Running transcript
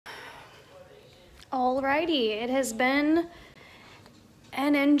Alrighty, it has been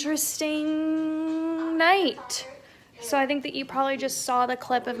an interesting night. So I think that you probably just saw the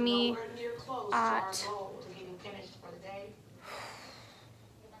clip of me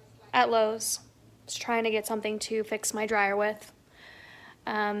at Lowe's, just trying to get something to fix my dryer with.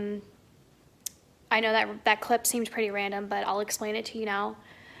 I know that clip seemed pretty random, but I'll explain it to you now.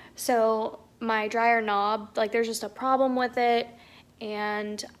 So my dryer knob, like there's just a problem with it,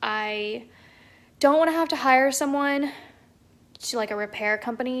 and I don't want to have to hire someone to like a repair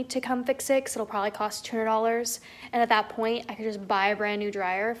company to come fix it, because it'll probably cost $200. And at that point, I could just buy a brand new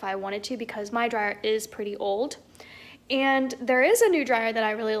dryer if I wanted to, because my dryer is pretty old. And there is a new dryer that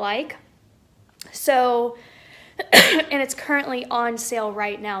I really like. So, and it's currently on sale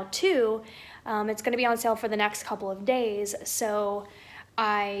right now too. It's going to be on sale for the next couple of days. So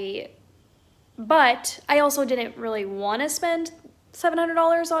but I also didn't really want to spend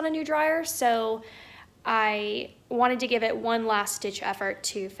 $700 on a new dryer, so I wanted to give it one last ditch effort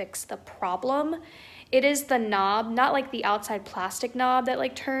to fix the problem. It is the knob, not like the outside plastic knob that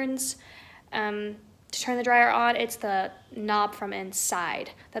like turns to turn the dryer on. It's the knob from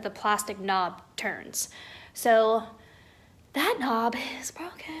inside that the plastic knob turns. So that knob is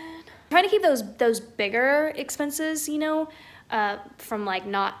broken. I'm trying to keep those bigger expenses, you know, from like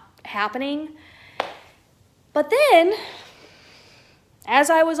not happening. But then, as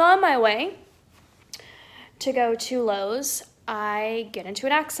I was on my way to go to Lowe's, I get into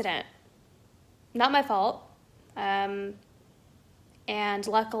an accident. Not my fault. And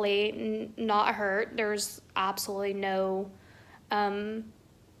luckily, not hurt. There's absolutely no,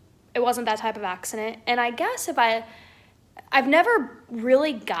 it wasn't that type of accident. And I guess I've never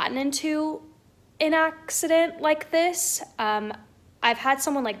really gotten into an accident like this. I've had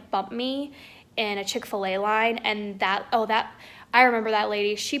someone like bump me in a Chick-fil-A line, and I remember that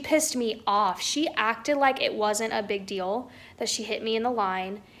lady. She pissed me off. She acted like it wasn't a big deal that she hit me in the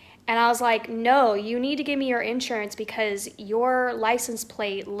line. And I was like, no, you need to give me your insurance, because your license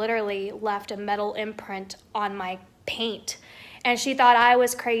plate literally left a metal imprint on my paint. And she thought I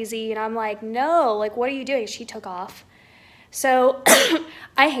was crazy. And I'm like, no, like, what are you doing? She took off. So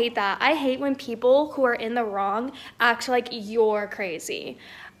I hate that. I hate when people who are in the wrong act like you're crazy.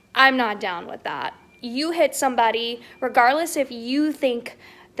 I'm not down with that. You hit somebody, regardless if you think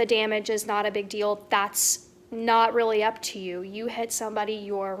the damage is not a big deal, that's not really up to you. You hit somebody,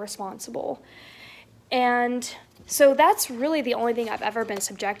 you're responsible. And so that's really the only thing I've ever been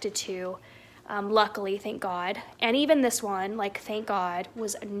subjected to, luckily, thank God. And even this one, like, thank God,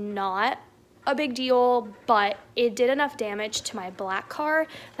 was not a big deal, but it did enough damage to my black car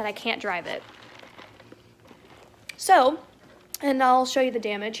that I can't drive it. So, and I'll show you the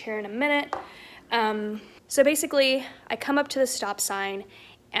damage here in a minute. So basically, I come up to the stop sign,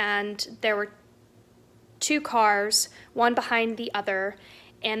 and there were two cars, one behind the other,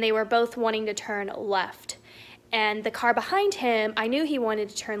 and they were both wanting to turn left. And the car behind him, I knew he wanted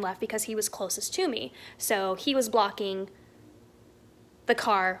to turn left because he was closest to me. So he was blocking the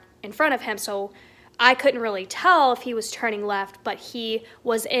car in front of him, so I couldn't really tell if he was turning left, but he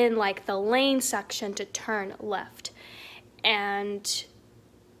was in like the lane section to turn left. And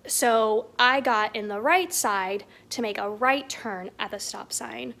so I got in the right side to make a right turn at the stop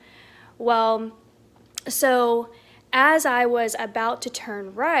sign. Well, so as I was about to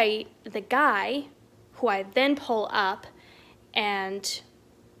turn right, the guy, who I then pull up, and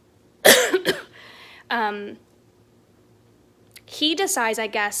he decides, I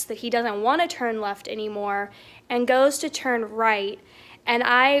guess, that he doesn't want to turn left anymore and goes to turn right. And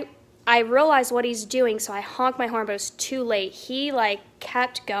I realized what he's doing, so I honked my horn, but it was too late. He like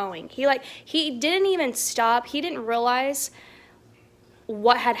kept going. He didn't even stop. He didn't realize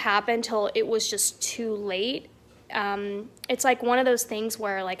what had happened till it was just too late. It's like one of those things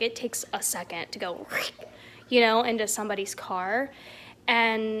where like it takes a second to go, you know, into somebody's car.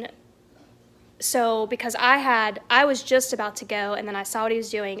 And so because I was just about to go, and then I saw what he was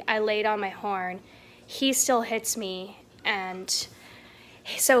doing, I laid on my horn. He still hits me, and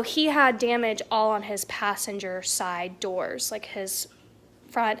so he had damage all on his passenger side doors, like his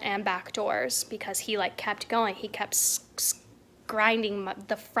front and back doors, because he like kept going. He kept grinding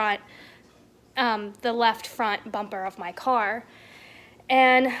the left front bumper of my car.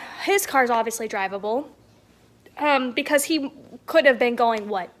 And his car's obviously drivable, because he could have been going,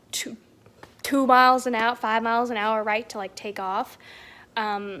 what, 2 miles an hour, 5 miles an hour, right, to like take off.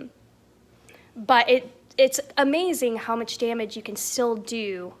 But it's amazing how much damage you can still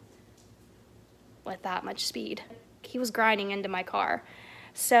do with that much speed. He was grinding into my car.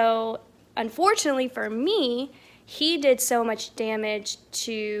 So unfortunately for me, he did so much damage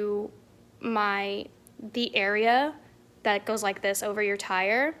to the area that goes like this over your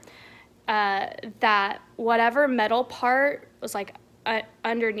tire, that whatever metal part was like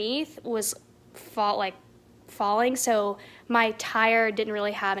underneath was falling, so my tire didn't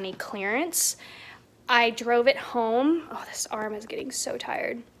really have any clearance. I drove it home. Oh, this arm is getting so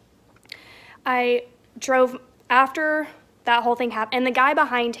tired. I drove after that whole thing happened, and the guy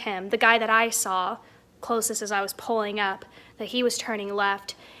behind him, the guy that I saw closest as I was pulling up, that he was turning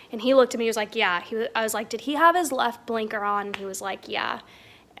left, and he looked at me, he was like, yeah. I was like, did he have his left blinker on? And he was like, yeah.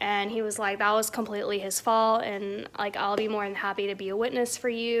 And he was like, that was completely his fault, and like, I'll be more than happy to be a witness for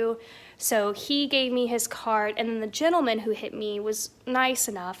you. So he gave me his card, and then the gentleman who hit me was nice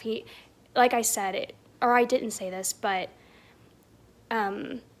enough. He, like I said, or I didn't say this, but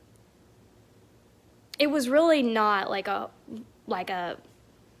it was really not like a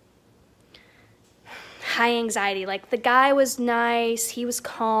high anxiety. Like, the guy was nice, he was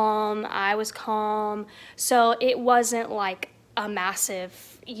calm, I was calm, so it wasn't like a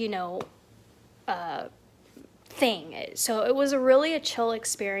massive, you know, thing. So it was really a chill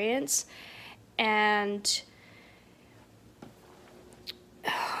experience, and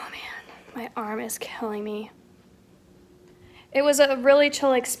oh man, my arm is killing me. It was a really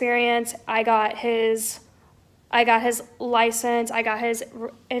chill experience. I got his license, I got his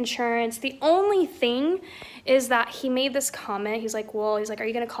insurance. The only thing is that he made this comment. He's like, well, are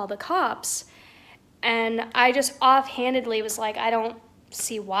you gonna call the cops? And I just offhandedly was like, I don't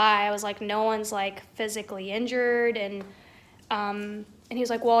see why. I was like, no one's like physically injured. And he was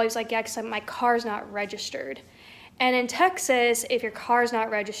like, yeah, because my car's not registered. And in Texas, if your car's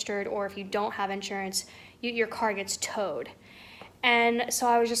not registered or if you don't have insurance, your car gets towed. And so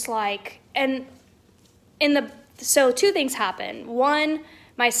I was just like, so two things happened. One,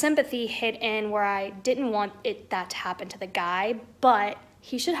 my sympathy hit in where I didn't want that to happen to the guy, but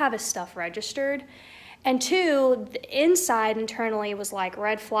he should have his stuff registered. And two, the inside internally was like,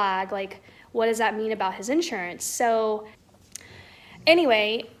 red flag, like, what does that mean about his insurance? So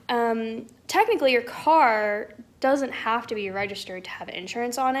anyway, technically your car doesn't have to be registered to have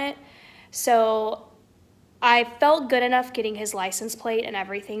insurance on it. So I felt good enough getting his license plate and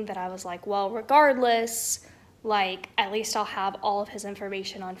everything that I was like, well, regardless, like, at least I'll have all of his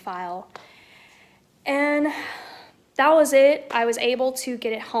information on file. And that was it. I was able to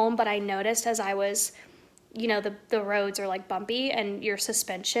get it home, but I noticed as I was, you know, the roads are like bumpy and your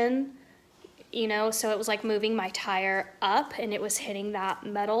suspension, you know, so it was like moving my tire up and it was hitting that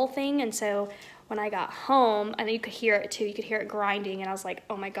metal thing. And so when I got home, and you could hear it too, you could hear it grinding, and I was like,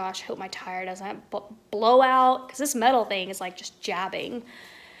 oh my gosh, I hope my tire doesn't blow out, because this metal thing is like just jabbing.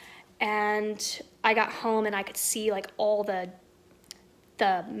 And I got home and I could see like all the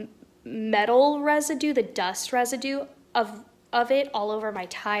metal residue, the dust residue of it all over my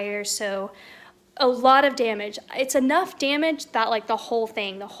tire. So a lot of damage. It's enough damage that like the whole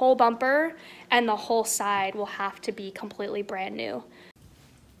thing, the whole bumper and the whole side will have to be completely brand new.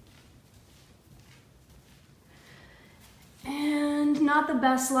 And not the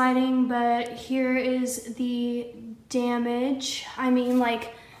best lighting, but here is the damage. I mean,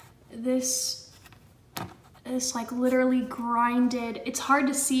 like, this like literally grinded. It's hard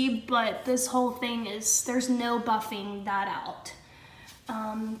to see, but this whole thing there's no buffing that out.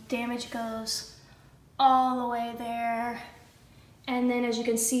 Damage goes all the way there. And then as you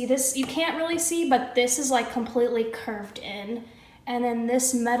can see, this, you can't really see, but this is like completely curved in. And then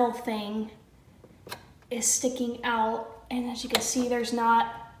this metal thing is sticking out. And as you can see, there's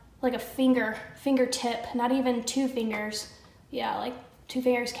not like a fingertip, not even 2 fingers. Yeah, like 2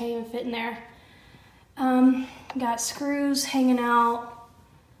 fingers can't even fit in there. Got screws hanging out.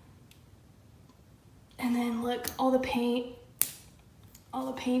 And then look, all the paint's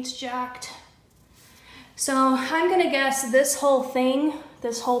jacked. So I'm gonna guess this whole thing,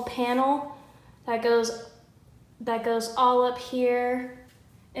 this whole panel that goes all up here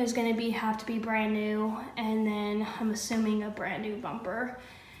is gonna have to be brand new, and then I'm assuming a brand new bumper.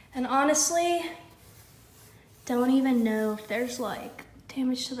 And honestly, don't even know if there's like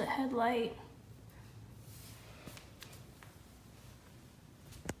damage to the headlight.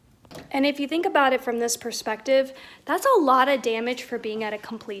 And if you think about it from this perspective, that's a lot of damage for being at a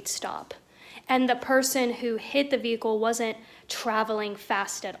complete stop. And the person who hit the vehicle wasn't traveling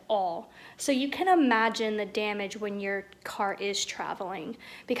fast at all. So you can imagine the damage when your car is traveling,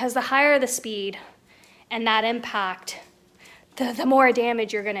 because the higher the speed and that impact, the more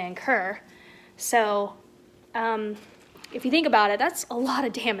damage you're gonna incur. So if you think about it, that's a lot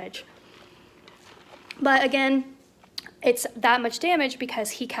of damage. But again, it's that much damage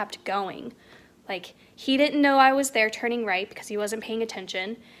because he kept going. Like, he didn't know I was there turning right because he wasn't paying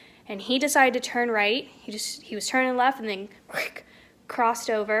attention. and he decided to turn right. He was turning left and then crossed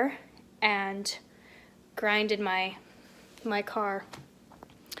over and grinded my car.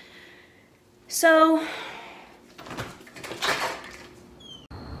 So,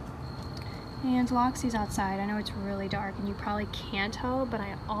 and Loxie's outside. I know it's really dark and you probably can't tell, but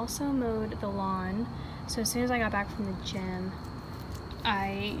I also mowed the lawn. So as soon as I got back from the gym,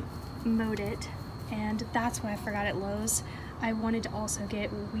 I mowed it, and that's what I forgot at Lowe's. I wanted to also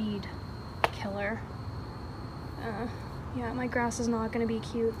get weed killer. Yeah, my grass is not gonna be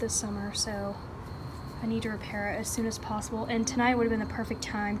cute this summer, so I need to repair it as soon as possible. And tonight would have been the perfect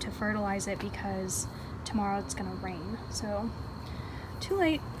time to fertilize it because tomorrow it's gonna rain. So, too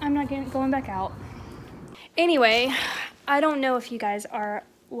late, I'm not going back out. Anyway, I don't know if you guys are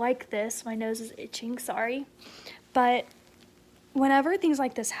like this. My nose is itching, sorry. But whenever things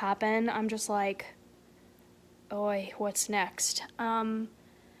like this happen, I'm just like, oi, what's next?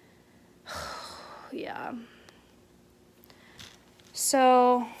 Yeah.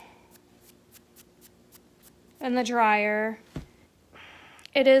 So, in the dryer,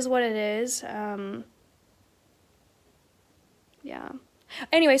 it is what it is. Yeah.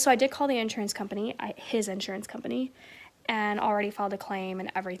 Anyway, so I did call the insurance company, his insurance company, and already filed a claim and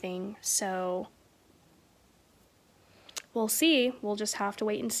everything. So we'll see. We'll just have to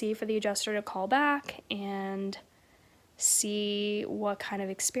wait and see for the adjuster to call back and see what kind of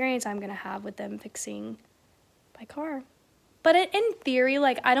experience I'm gonna have with them fixing my car. But in theory,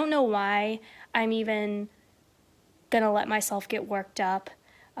 like, I don't know why I'm even gonna let myself get worked up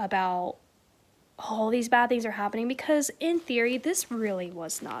about all these bad things are happening, because in theory, this really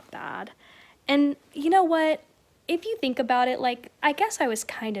was not bad. And you know what? If you think about it, like, I guess I was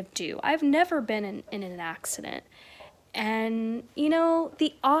kind of due. I've never been in an accident. And, you know,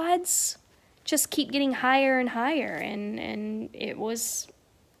 the odds just keep getting higher and higher. And it was,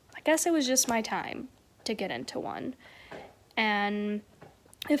 I guess it was just my time to get into one. And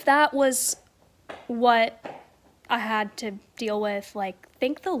if that was what I had to deal with, like,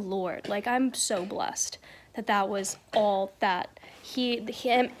 thank the Lord. Like, I'm so blessed that that was all that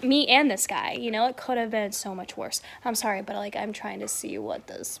me and this guy, you know, it could have been so much worse. I'm sorry, but, like, I'm trying to see what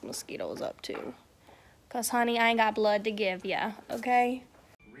this mosquito is up to. Because, honey, I ain't got blood to give ya, okay?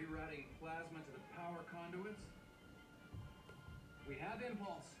 Rerouting plasma to the power conduits. We have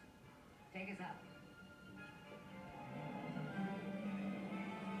impulse. Take us out.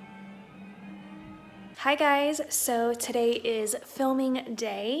 Hi guys, so today is filming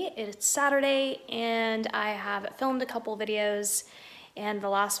day. It's Saturday and I have filmed a couple videos, and the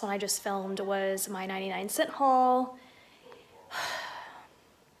last one I just filmed was my 99-cent haul.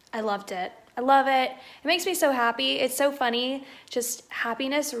 I loved it. I love it. It makes me so happy. It's so funny. Just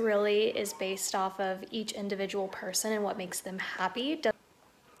happiness really is based off of each individual person and what makes them happy.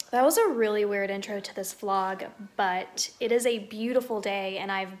 That was a really weird intro to this vlog, but it is a beautiful day and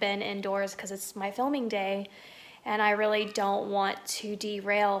I've been indoors because it's my filming day and I really don't want to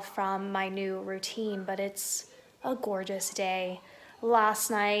derail from my new routine, but it's a gorgeous day. Last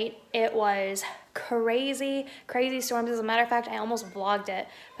night it was crazy storms. As a matter of fact, I almost vlogged it,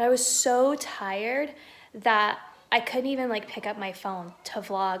 but I was so tired that I couldn't even like pick up my phone to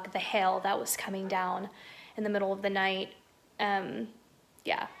vlog the hail that was coming down in the middle of the night.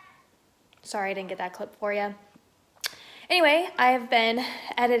 Yeah. Sorry I didn't get that clip for you. Anyway, I have been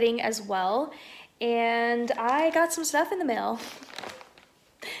editing as well, and I got some stuff in the mail.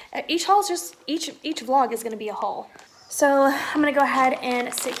 Each vlog is gonna be a haul. So I'm gonna go ahead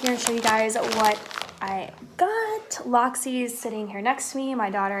and sit here and show you guys what I got. Loxie's sitting here next to me. My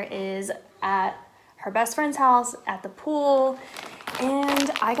daughter is at her best friend's house at the pool,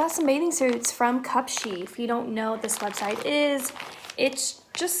 and I got some bathing suits from Cupshe. If you don't know what this website is,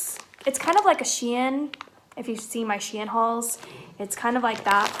 it's kind of like a Shein. If you've seen my Shein hauls, it's kind of like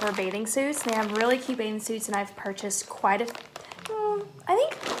that for bathing suits. They have really cute bathing suits, and I've purchased quite a, I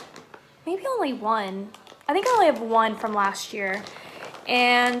think maybe only one. I think I only have one from last year,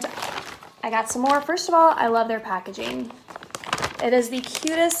 and I got some more. First of all, I love their packaging. It is the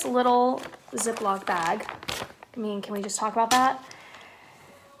cutest little Ziploc bag. I mean, can we just talk about that?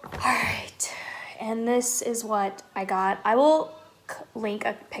 All right, and this is what I got. I will link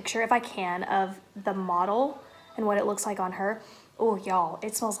a picture if I can of the model and what it looks like on her. Oh y'all,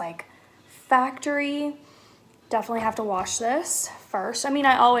 it smells like factory. Definitely have to wash this first. I mean,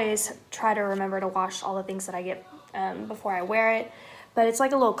 I always try to remember to wash all the things that I get before I wear it, but it's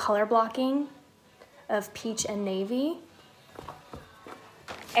like a little color blocking of peach and navy,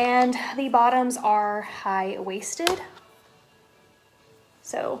 and the bottoms are high-waisted.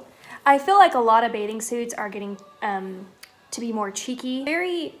 So I feel like a lot of bathing suits are getting to be more cheeky.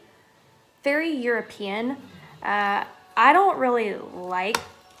 Very very European. I don't really like,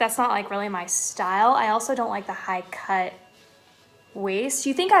 that's not like really my style. I also don't like the high cut waist.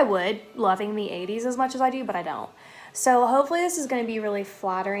 You think I would, loving the 80s as much as I do, but I don't. So hopefully this is going to be really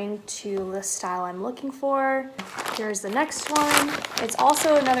flattering to the style I'm looking for. Here's the next one. It's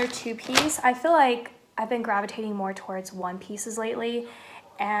also another two-piece. I feel like I've been gravitating more towards one pieces lately,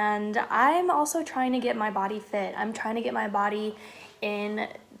 and I'm also trying to get my body fit. I'm trying to get my body in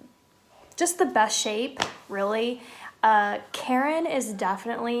just the best shape, really. Karen is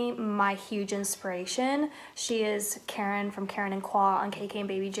definitely my huge inspiration. She is Karen from Karen and Qua on KK and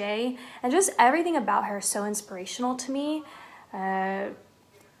Baby J, and just everything about her is so inspirational to me. From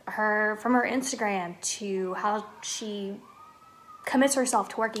her Instagram to how she commits herself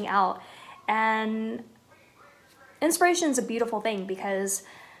to working out, and inspiration is a beautiful thing because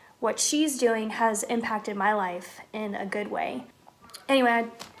what she's doing has impacted my life in a good way. Anyway, I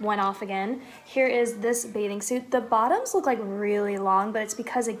went off again. Here is this bathing suit. The bottoms look like really long, but it's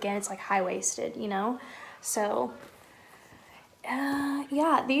because, again, it's like high-waisted, you know? So,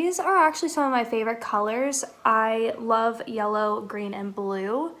 yeah, these are actually some of my favorite colors. I love yellow, green, and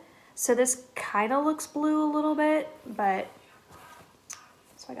blue. So this kind of looks blue a little bit, but,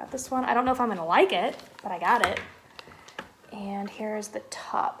 so I got this one. I don't know if I'm gonna like it, but I got it. And here's the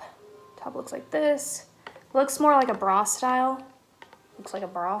top. Top looks like this. Looks more like a bra style. Looks like a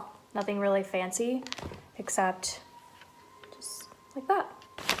bra, nothing really fancy, except just like that.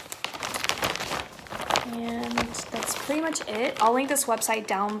 And that's pretty much it. I'll link this website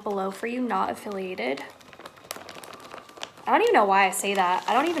down below for you, not affiliated. I don't even know why I say that.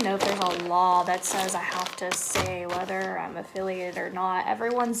 I don't even know if there's a law that says I have to say whether I'm affiliated or not.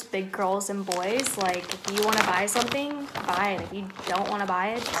 Everyone's big girls and boys. Like, if you want to buy something, buy it. If you don't want to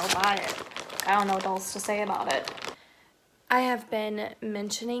buy it, don't buy it. I don't know what else to say about it. I have been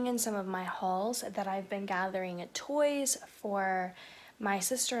mentioning in some of my hauls that I've been gathering toys for my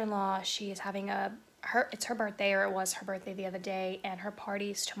sister-in-law. She is having it's her birthday, or it was her birthday the other day, and her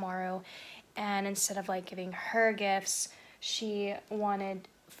party's tomorrow. And instead of like giving her gifts, she wanted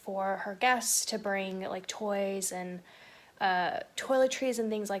for her guests to bring like toys and toiletries and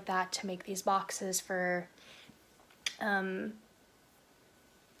things like that to make these boxes for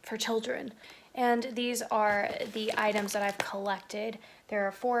children. And these are the items that I've collected. There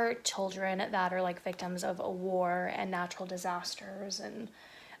are 4 children that are like victims of a war and natural disasters, and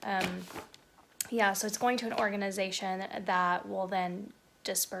yeah, so it's going to an organization that will then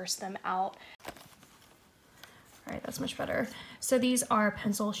disperse them out. All right, that's much better. So these are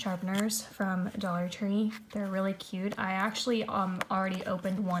pencil sharpeners from Dollar Tree. They're really cute. I actually already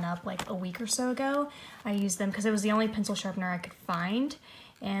opened one up like a week or so ago. I used them because it was the only pencil sharpener I could find,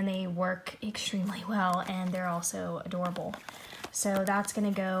 and they work extremely well, and they're also adorable. So that's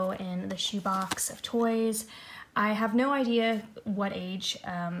gonna go in the shoebox of toys. I have no idea what age,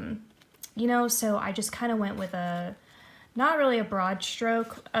 you know, so I just kind of went with not really a broad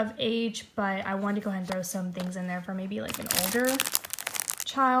stroke of age, but I wanted to go ahead and throw some things in there for maybe like an older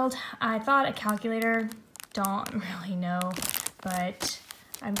child. I thought a calculator, don't really know, but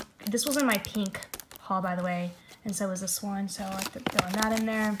this was in my pink haul, by the way, and so was this one, so I throwing that in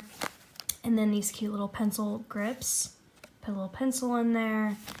there. And then these cute little pencil grips. Put a little pencil in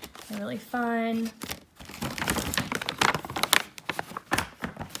there. They're really fun.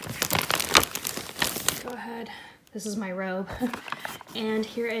 Go ahead. This is my robe. And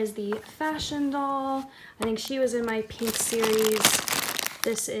here is the fashion doll. I think she was in my pink series.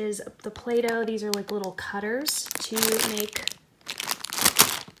 This is the Play-Doh. These are like little cutters to make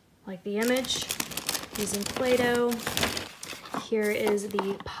like the image using Play-Doh. Here is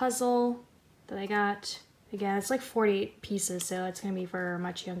the puzzle that I got. Again, it's like 48 pieces, so it's gonna be for a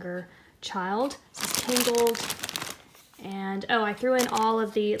much younger child. This is Tangled. And oh, I threw in all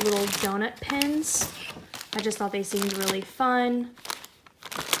of the little donut pins. I just thought they seemed really fun.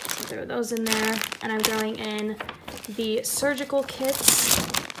 So throw those in there. And I'm throwing in the surgical kits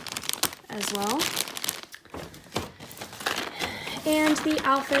as well. And the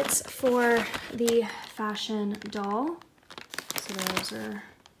outfits for the fashion doll. So those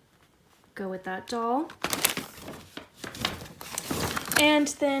go with that doll. And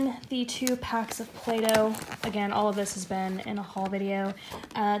then the 2 packs of Play-Doh. Again, all of this has been in a haul video.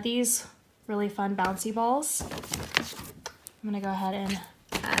 These really fun bouncy balls. I'm gonna go ahead and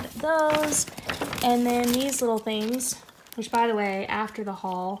add those. And then these little things, which by the way, after the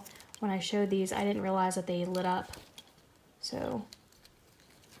haul, when I showed these, I didn't realize that they lit up. So,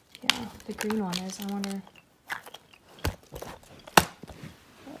 yeah, the green one is, I wonder.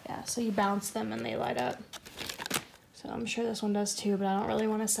 Oh, yeah, so you bounce them and they light up. So I'm sure this one does too, but I don't really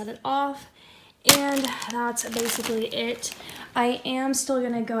want to set it off. And that's basically it. I am still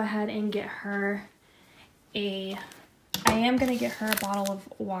gonna go ahead and get her a bottle of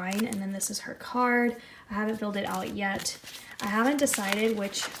wine, and then this is her card. I haven't filled it out yet. I haven't decided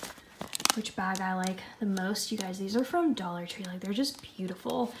which bag I like the most. You guys, these are from Dollar Tree. Like, they're just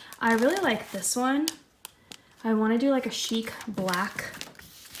beautiful. I really like this one. I want to do like a chic black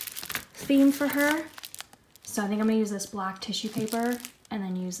theme for her. So I think I'm gonna use this black tissue paper and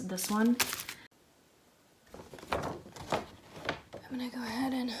then use this one. I'm gonna go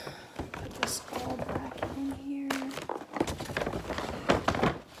ahead and put this all back in here.